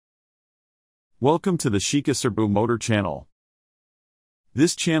Welcome to the Shika Serbu Motor channel.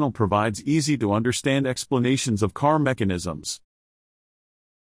 This channel provides easy-to-understand explanations of car mechanisms.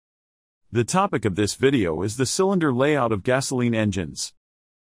 The topic of this video is the cylinder layout of gasoline engines.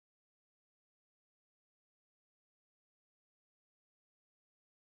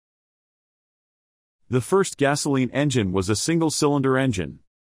 The first gasoline engine was a single-cylinder engine.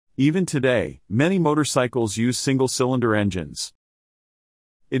 Even today, many motorcycles use single-cylinder engines.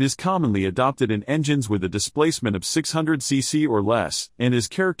 It is commonly adopted in engines with a displacement of 600 cc or less, and is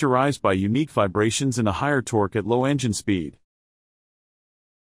characterized by unique vibrations and a higher torque at low engine speed.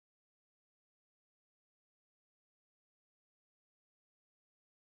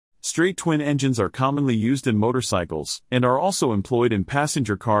 Straight twin engines are commonly used in motorcycles, and are also employed in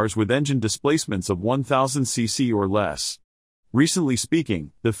passenger cars with engine displacements of 1000 cc or less. Recently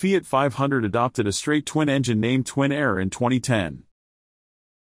speaking, the Fiat 500 adopted a straight twin engine named Twin Air in 2010.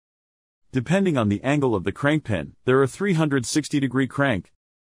 Depending on the angle of the crankpin, there are 360-degree crank,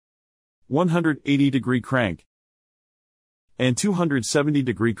 180-degree crank, and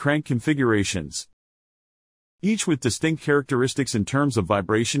 270-degree crank configurations, each with distinct characteristics in terms of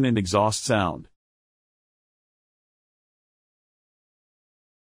vibration and exhaust sound.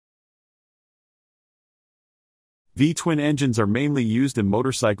 V-twin engines are mainly used in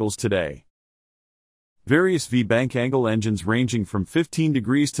motorcycles today. Various V-bank angle engines ranging from 15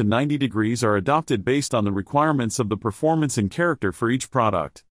 degrees to 90 degrees are adopted based on the requirements of the performance and character for each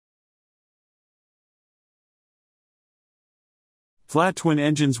product. Flat twin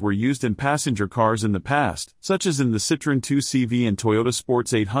engines were used in passenger cars in the past, such as in the Citroën 2CV and Toyota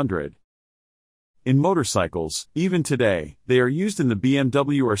Sports 800. In motorcycles, even today, they are used in the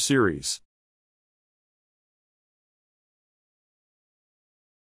BMW R series.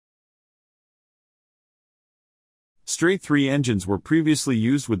 Straight 3 engines were previously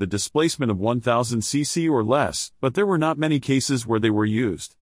used with a displacement of 1000 cc or less, but there were not many cases where they were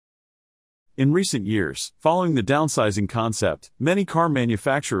used. In recent years, following the downsizing concept, many car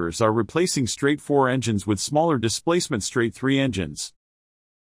manufacturers are replacing straight 4 engines with smaller displacement straight 3 engines.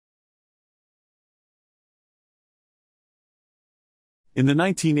 In the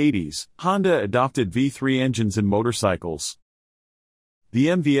 1980s, Honda adopted V3 engines in motorcycles. The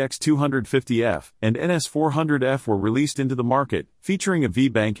MVX 250F and NS 400F were released into the market, featuring a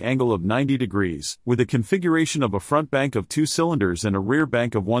V-bank angle of 90 degrees, with a configuration of a front bank of 2 cylinders and a rear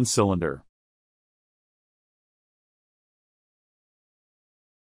bank of 1 cylinder.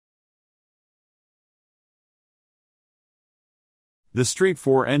 The straight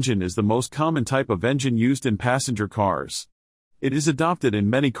 4 engine is the most common type of engine used in passenger cars. It is adopted in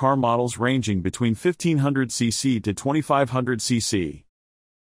many car models ranging between 1500 cc to 2500 cc.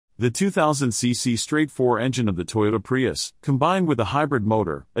 The 2000cc straight 4 engine of the Toyota Prius, combined with a hybrid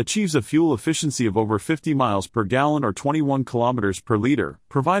motor, achieves a fuel efficiency of over 50 miles per gallon or 21 kilometers per liter,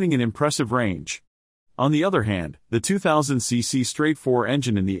 providing an impressive range. On the other hand, the 2000cc straight 4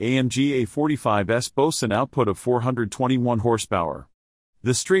 engine in the AMG A45S boasts an output of 421 horsepower.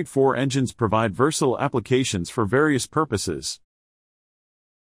 The straight 4 engines provide versatile applications for various purposes.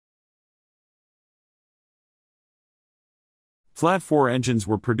 Flat 4 engines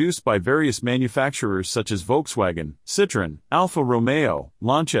were produced by various manufacturers such as Volkswagen, Citroën, Alfa Romeo,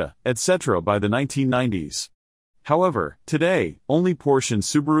 Lancia, etc. by the 1990s. However, today, only Porsche and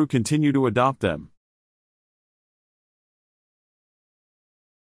Subaru continue to adopt them.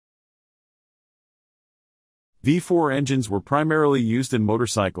 V4 engines were primarily used in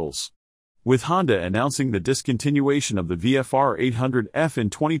motorcycles. With Honda announcing the discontinuation of the VFR 800F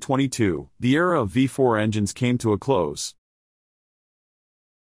in 2022, the era of V4 engines came to a close.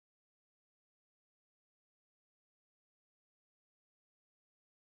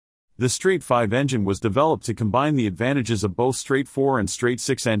 The straight 5 engine was developed to combine the advantages of both straight 4 and straight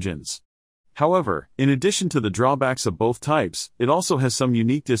 6 engines. However, in addition to the drawbacks of both types, it also has some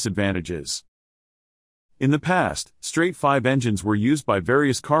unique disadvantages. In the past, straight 5 engines were used by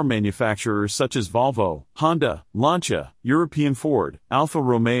various car manufacturers such as Volvo, Honda, Lancia, European Ford, Alfa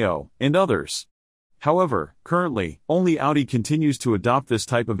Romeo, and others. However, currently, only Audi continues to adopt this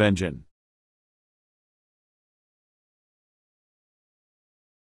type of engine.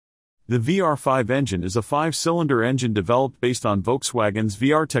 The VR5 engine is a 5-cylinder engine developed based on Volkswagen's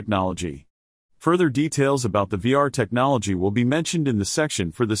VR technology. Further details about the VR technology will be mentioned in the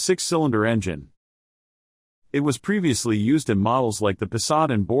section for the 6-cylinder engine. It was previously used in models like the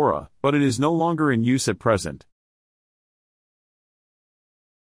Passat and Bora, but it is no longer in use at present.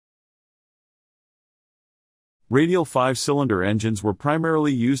 Radial 5-cylinder engines were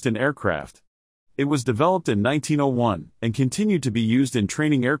primarily used in aircraft. It was developed in 1901 and continued to be used in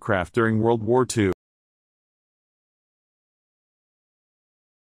training aircraft during World War II.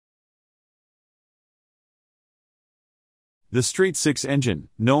 The straight-six engine,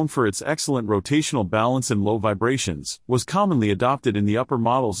 known for its excellent rotational balance and low vibrations, was commonly adopted in the upper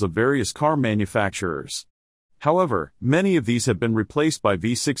models of various car manufacturers. However, many of these have been replaced by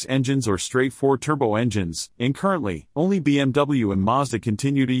V6 engines or straight-four turbo engines, and currently, only BMW and Mazda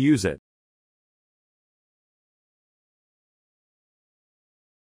continue to use it.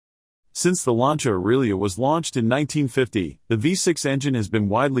 Since the Lancia Aurelia was launched in 1950, the V6 engine has been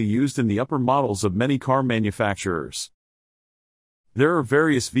widely used in the upper models of many car manufacturers. There are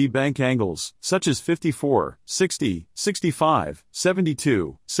various V-bank angles, such as 54, 60, 65,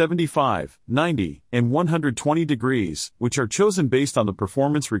 72, 75, 90, and 120 degrees, which are chosen based on the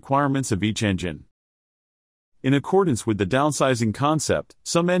performance requirements of each engine. In accordance with the downsizing concept,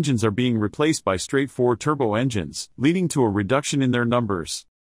 some engines are being replaced by straight-four turbo engines, leading to a reduction in their numbers.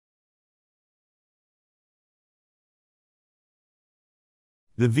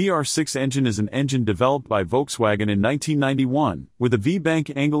 The VR6 engine is an engine developed by Volkswagen in 1991, with a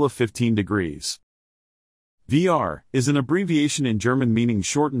V-bank angle of 15 degrees. VR is an abbreviation in German meaning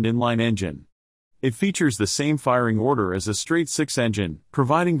shortened inline engine. It features the same firing order as a straight-six engine,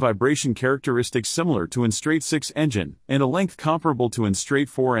 providing vibration characteristics similar to an straight-six engine, and a length comparable to an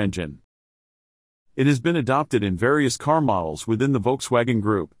straight-four engine. It has been adopted in various car models within the Volkswagen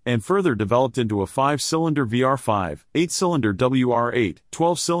Group, and further developed into a 5-cylinder VR5, 8-cylinder WR8,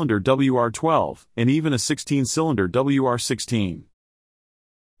 12-cylinder WR12, and even a 16-cylinder WR16.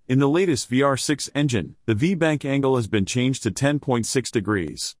 In the latest VR6 engine, the V-bank angle has been changed to 10.6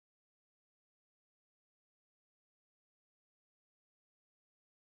 degrees.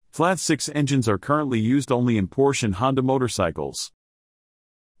 Flat-six engines are currently used only in Porsche and Honda motorcycles.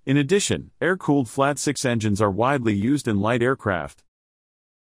 In addition, air-cooled flat-six engines are widely used in light aircraft.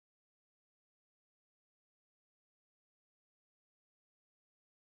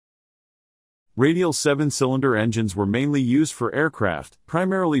 Radial 7-cylinder engines were mainly used for aircraft,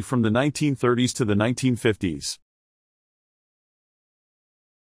 primarily from the 1930s to the 1950s.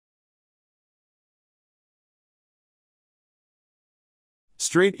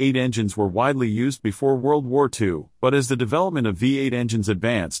 Straight-eight engines were widely used before World War II, but as the development of V8 engines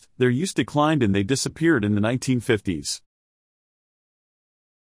advanced, their use declined and they disappeared in the 1950s.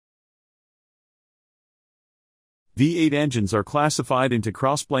 V8 engines are classified into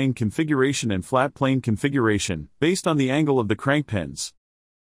crossplane configuration and flat plane configuration, based on the angle of the crankpins.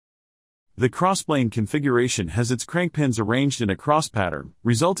 The crossplane configuration has its crankpins arranged in a cross pattern,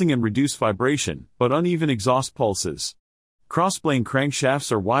 resulting in reduced vibration, but uneven exhaust pulses. Crossplane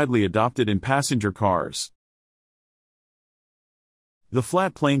crankshafts are widely adopted in passenger cars. The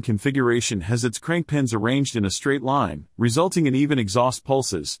flat plane configuration has its crankpins arranged in a straight line, resulting in even exhaust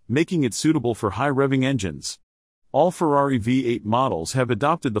pulses, making it suitable for high-revving engines. All Ferrari V8 models have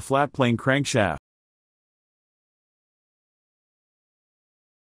adopted the flat plane crankshaft.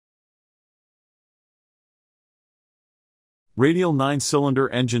 Radial 9-cylinder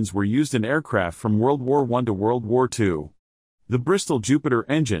engines were used in aircraft from World War I to World War II. The Bristol Jupiter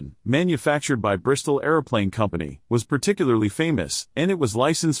engine, manufactured by Bristol Aeroplane Company, was particularly famous, and it was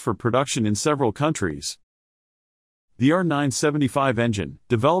licensed for production in several countries. The R975 engine,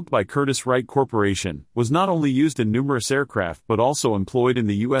 developed by Curtiss-Wright Corporation, was not only used in numerous aircraft but also employed in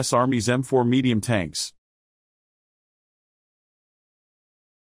the U.S. Army's M4 medium tanks.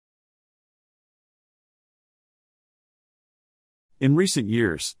 In recent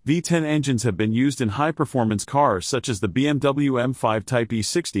years, V10 engines have been used in high-performance cars such as the BMW M5 Type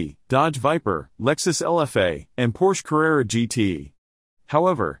E60, Dodge Viper, Lexus LFA, and Porsche Carrera GT.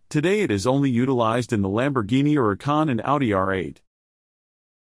 However, today it is only utilized in the Lamborghini Huracan and Audi R8.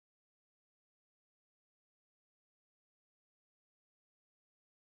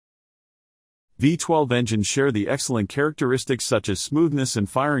 V12 engines share the excellent characteristics such as smoothness and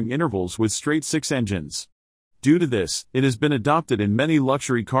firing intervals with straight-six engines. Due to this, it has been adopted in many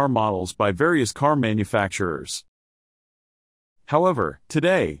luxury car models by various car manufacturers. However,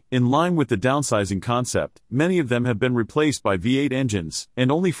 today, in line with the downsizing concept, many of them have been replaced by V8 engines,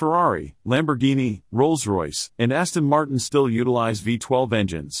 and only Ferrari, Lamborghini, Rolls-Royce, and Aston Martin still utilize V12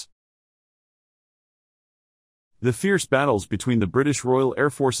 engines. The fierce battles between the British Royal Air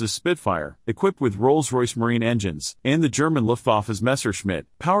Force's Spitfire, equipped with Rolls-Royce Marine engines, and the German Luftwaffe's Messerschmitt,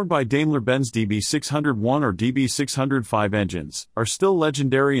 powered by Daimler-Benz DB601 or DB605 engines, are still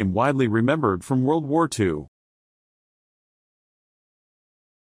legendary and widely remembered from World War II.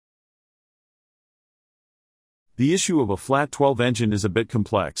 The issue of a flat 12 engine is a bit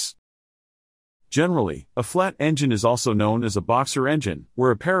complex. Generally, a flat engine is also known as a boxer engine,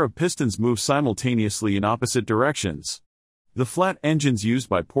 where a pair of pistons move simultaneously in opposite directions. The flat engines used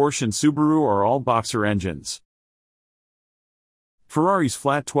by Porsche and Subaru are all boxer engines. Ferrari's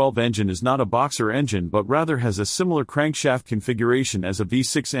flat 12 engine is not a boxer engine but rather has a similar crankshaft configuration as a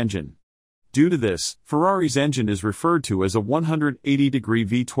V6 engine. Due to this, Ferrari's engine is referred to as a 180-degree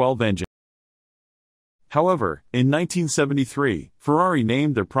V12 engine. However, in 1973, Ferrari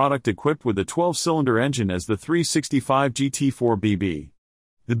named their product equipped with a 12-cylinder engine as the 365 GT4 BB.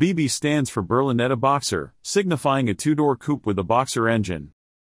 The BB stands for Berlinetta Boxer, signifying a two-door coupe with a boxer engine.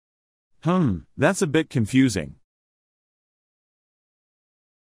 That's a bit confusing.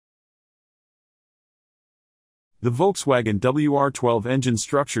 The Volkswagen WR12 engine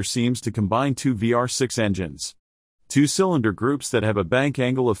structure seems to combine two VR6 engines. Two cylinder groups that have a bank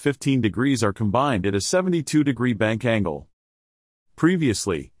angle of 15 degrees are combined at a 72-degree bank angle.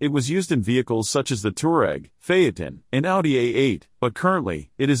 Previously, it was used in vehicles such as the Touareg, Phaeton, and Audi A8, but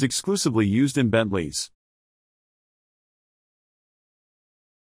currently, it is exclusively used in Bentleys.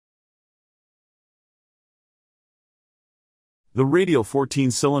 The radial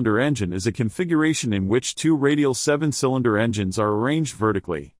 14-cylinder engine is a configuration in which two radial 7-cylinder engines are arranged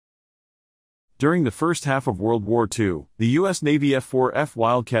vertically. During the first half of World War II, the U.S. Navy F-4F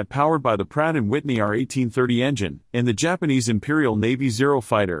Wildcat powered by the Pratt & Whitney R-1830 engine, and the Japanese Imperial Navy Zero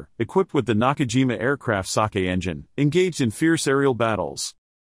fighter, equipped with the Nakajima aircraft Sake engine, engaged in fierce aerial battles.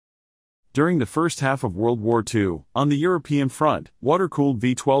 During the first half of World War II, on the European front, water-cooled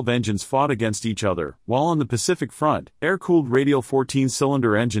V12 engines fought against each other, while on the Pacific front, air-cooled radial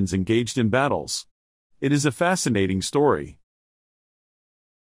 14-cylinder engines engaged in battles. It is a fascinating story.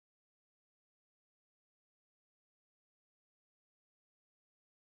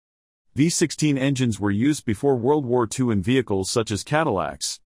 V16 engines were used before World War II in vehicles such as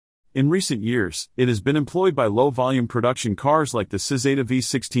Cadillacs. In recent years, it has been employed by low-volume production cars like the Cizeta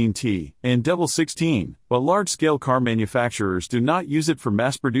V16T and Devil 16, but large-scale car manufacturers do not use it for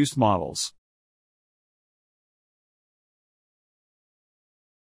mass-produced models.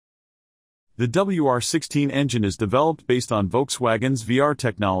 The WR16 engine is developed based on Volkswagen's VR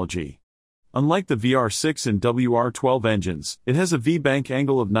technology. Unlike the VR6 and WR12 engines, it has a V-bank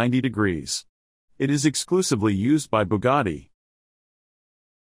angle of 90 degrees. It is exclusively used by Bugatti.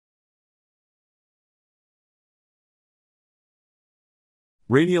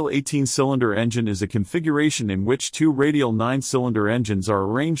 Radial 18-cylinder engine is a configuration in which two radial 9-cylinder engines are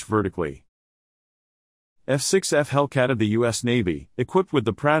arranged vertically. F6F Hellcat of the U.S. Navy, equipped with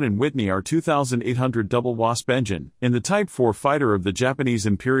the Pratt & Whitney R2800 double Wasp engine, and the Type 4 fighter of the Japanese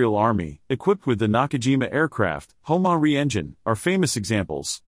Imperial Army, equipped with the Nakajima aircraft Homari engine, are famous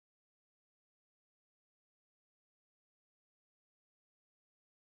examples.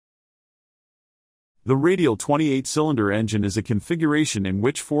 The radial 28-cylinder engine is a configuration in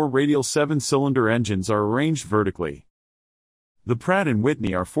which four radial 7-cylinder engines are arranged vertically. The Pratt & Whitney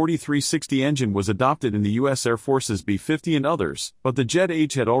R4360 engine was adopted in the U.S. Air Force's B-50 and others, but the jet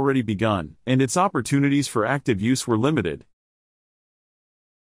age had already begun, and its opportunities for active use were limited.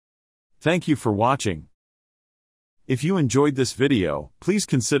 Thank you for watching. If you enjoyed this video, please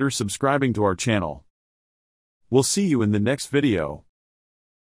consider subscribing to our channel. We'll see you in the next video.